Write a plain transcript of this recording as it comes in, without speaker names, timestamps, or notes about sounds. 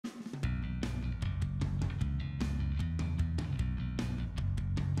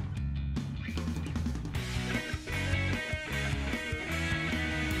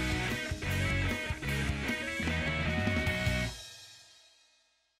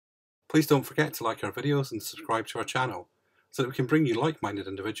Please don't forget to like our videos and subscribe to our channel so that we can bring you like-minded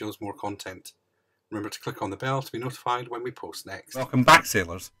individuals more content. Remember to click on the bell to be notified when we post next. Welcome back,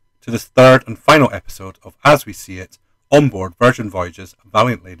 sailors, to this third and final episode of As We See It, Onboard Virgin Voyages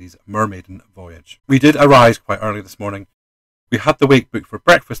Valiant Lady's Mermaiden Voyage. We did arise quite early this morning. We had the wake booked for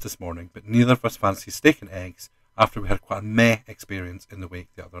breakfast this morning, but neither of us fancied steak and eggs after we had quite a meh experience in the wake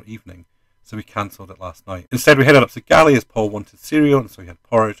the other evening, so we cancelled it last night. Instead, we headed up to Galley as Paul wanted cereal, and so he had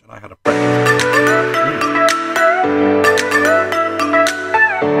porridge, and I had a breakfast.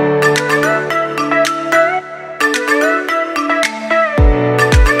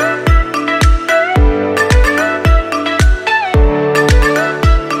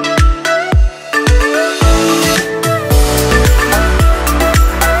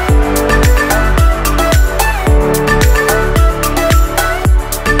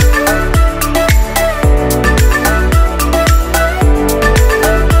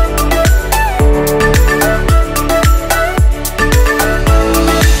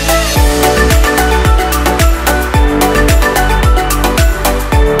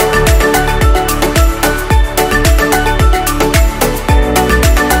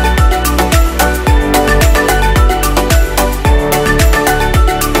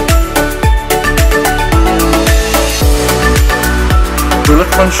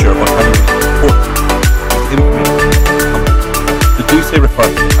 Unsure what kind of report information the do say refer to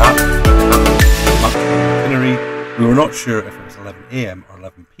the app, itinerary. We were not sure if it was 11 AM or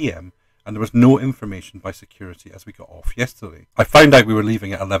 11 PM, and there was no information by security as we got off yesterday. I found out we were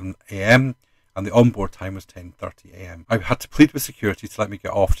leaving at 11 AM and the onboard time was 10:30 AM. I had to plead with security to let me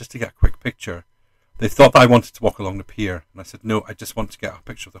get off just to get a quick picture. They thought that I wanted to walk along the pier, and I said no, I just want to get a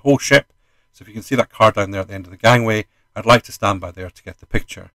picture of the whole ship. So if you can see that car down there at the end of the gangway, I'd like to stand by there to get the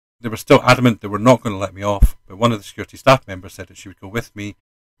picture. They were still adamant they were not going to let me off, but one of the security staff members said that she would go with me,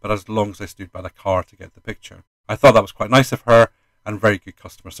 but as long as I stood by the car to get the picture. I thought that was quite nice of her and very good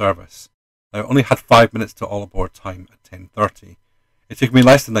customer service. Now, I only had 5 minutes to all aboard time at 10:30. It took me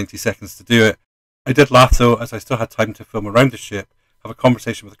less than 90 seconds to do it. I did laugh though, as I still had time to film around the ship, have a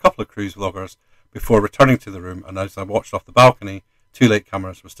conversation with a couple of cruise vloggers before returning to the room, and as I watched off the balcony, 2 late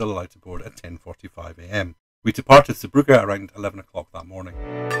cameras were still allowed to board at 10:45 AM. We departed Zeebrugge around 11 o'clock that morning.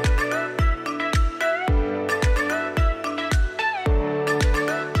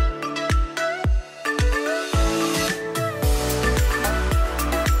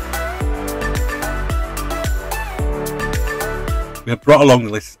 We had brought along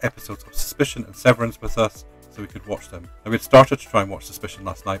the latest episodes of Suspicion and Severance with us so we could watch them. Now, we had started to try and watch Suspicion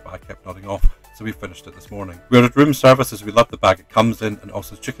last night, but I kept nodding off, so we finished it this morning. We ordered room service as we love the bag it comes in, and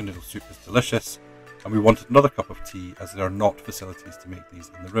also chicken noodle soup is delicious. And we wanted another cup of tea as there are not facilities to make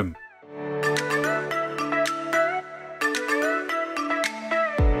these in the room.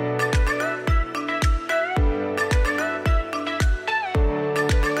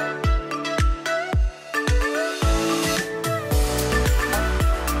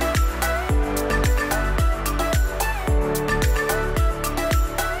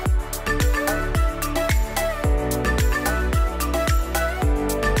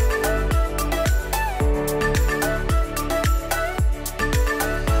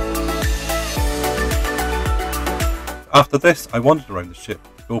 After this, I wandered around the ship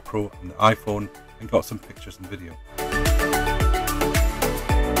with the GoPro and the iPhone and got some pictures and video.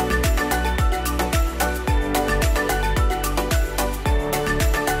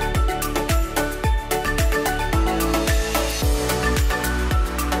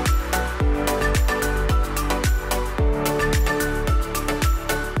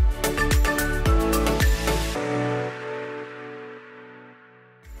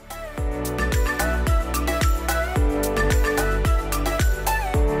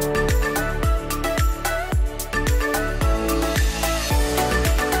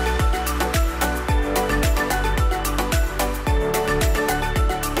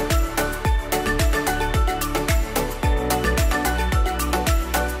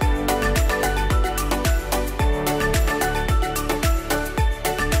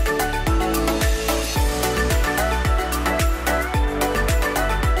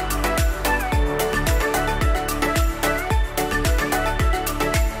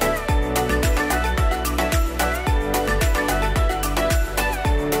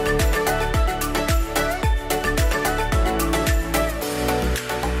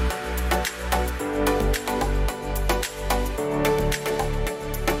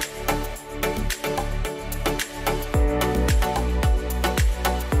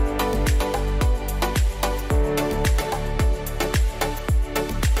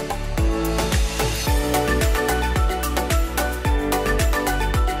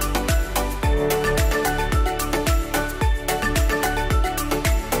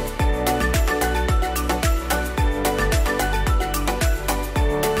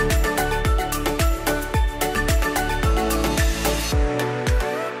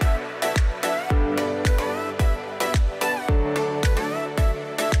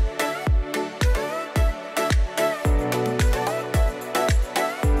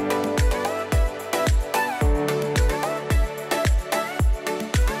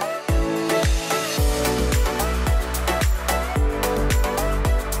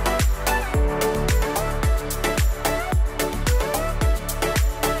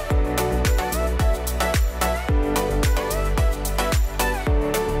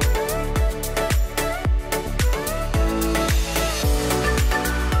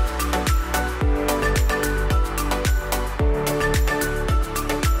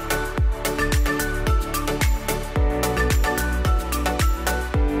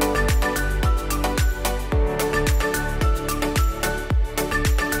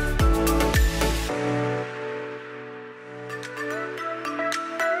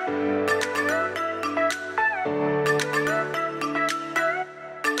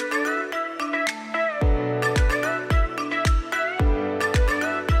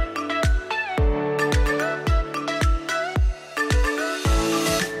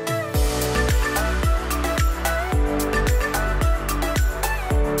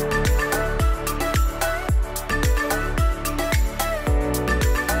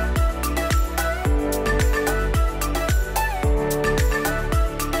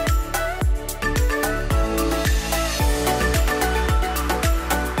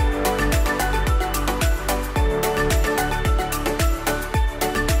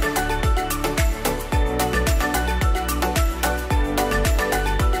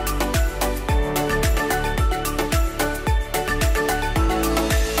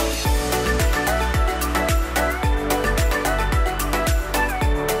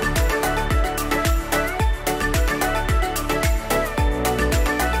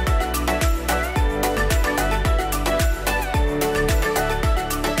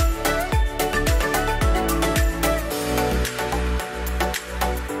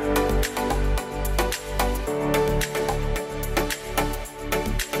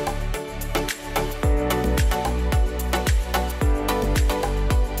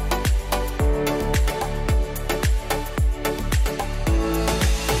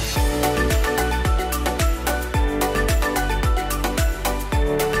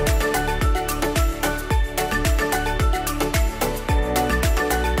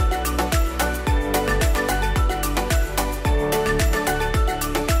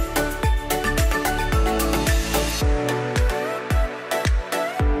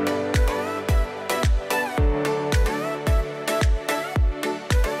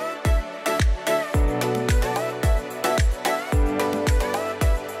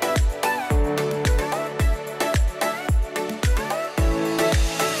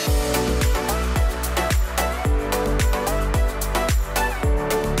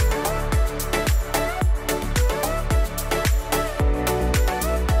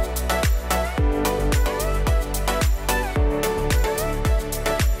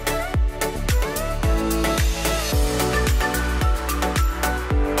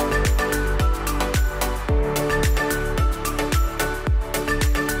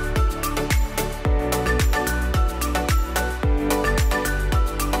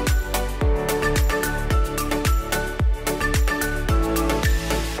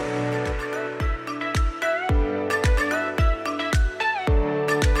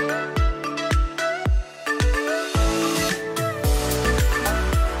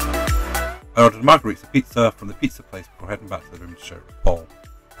 I ordered a margarita pizza from the pizza place before heading back to the room to share it with Paul.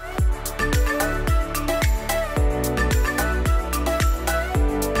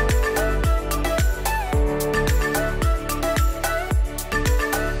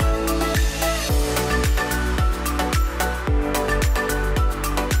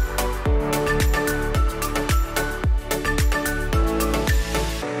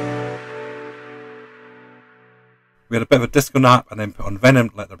 We had a bit of a disco nap and then put on Venom,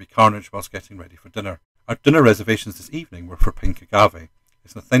 Let There Be Carnage whilst getting ready for dinner. Our dinner reservations this evening were for pink agave.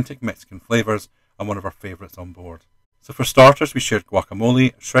 It's an authentic Mexican flavours and one of our favourites on board. So for starters we shared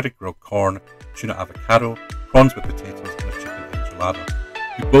guacamole, shredded grilled corn, tuna avocado, prawns with potatoes and a chicken enchilada.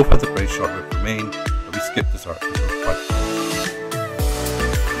 We both had the braised short rib for main, but we skipped dessert because we were quite full.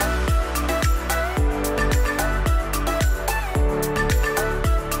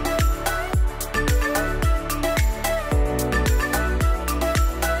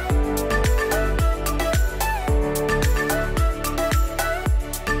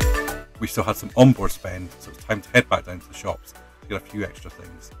 We still had some onboard spend, so it was time to head back down to the shops to get a few extra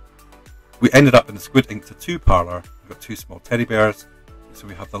things. We ended up in the Squid Ink tattoo parlour. We got 2 small teddy bears, so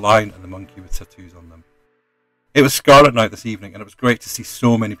we have the lion and the monkey with tattoos on them. It was Scarlet night this evening and it was great to see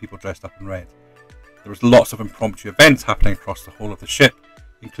so many people dressed up in red. There was lots of impromptu events happening across the whole of the ship,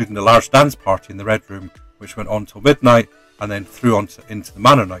 including the large dance party in the Red Room, which went on till midnight and then through into the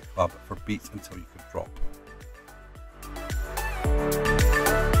Manor nightclub for beats until you could drop.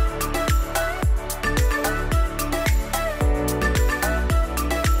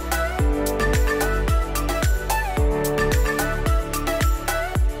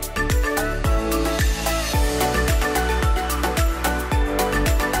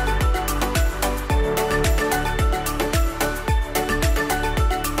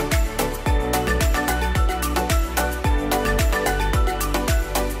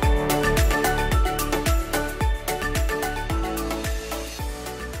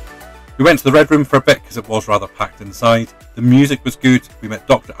 We went to the Red Room for a bit because it was rather packed inside. The music was good. We met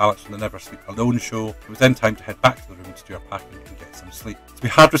Dr. Alex from the Never Sleep Alone show. It was then time to head back to the room to do our packing and get some sleep. So we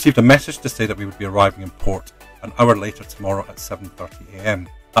had received a message to say that we would be arriving in port an hour later tomorrow at 7:30 AM.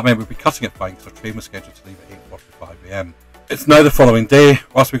 That meant we'd be cutting it fine because our train was scheduled to leave at 8:45 AM. It's now the following day.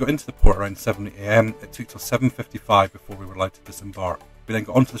 Whilst we got into the port around 7 AM, it took till 7:55 before we were allowed to disembark. We then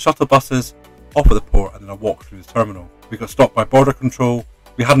got onto the shuttle buses, off at the port and then a walk through the terminal. We got stopped by border control.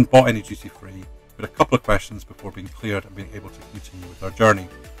 We hadn't bought any duty free. We had a couple of questions before being cleared and being able to continue with our journey.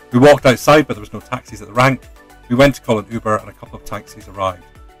 We walked outside but there was no taxis at the rank. We went to call an Uber and a couple of taxis arrived.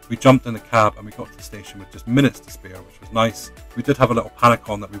 We jumped in the cab and we got to the station with just minutes to spare, which was nice. We did have a little panic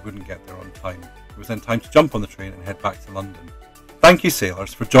on that we wouldn't get there on time. It was then time to jump on the train and head back to London. Thank you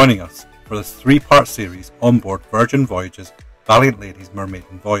sailors for joining us for this 3-part series on board Virgin Voyages Valiant Lady's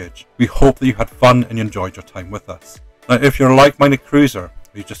Mermaiden Voyage. We hope that you had fun and you enjoyed your time with us. Now if you're a like-minded cruiser,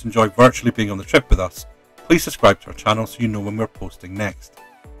 or you just enjoy virtually being on the trip with us, please subscribe to our channel so you know when we're posting next.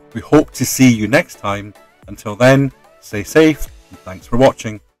 We hope to see you next time. Until then, stay safe and thanks for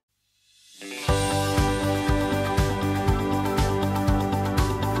watching.